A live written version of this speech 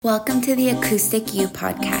Welcome to the Acoustic You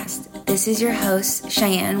podcast. This is your host,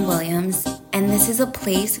 Cheyenne Williams, and this is a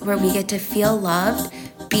place where we get to feel loved,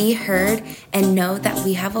 be heard, and know that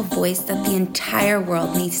we have a voice that the entire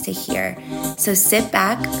world needs to hear. So sit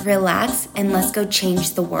back, relax, and let's go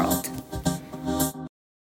change the world.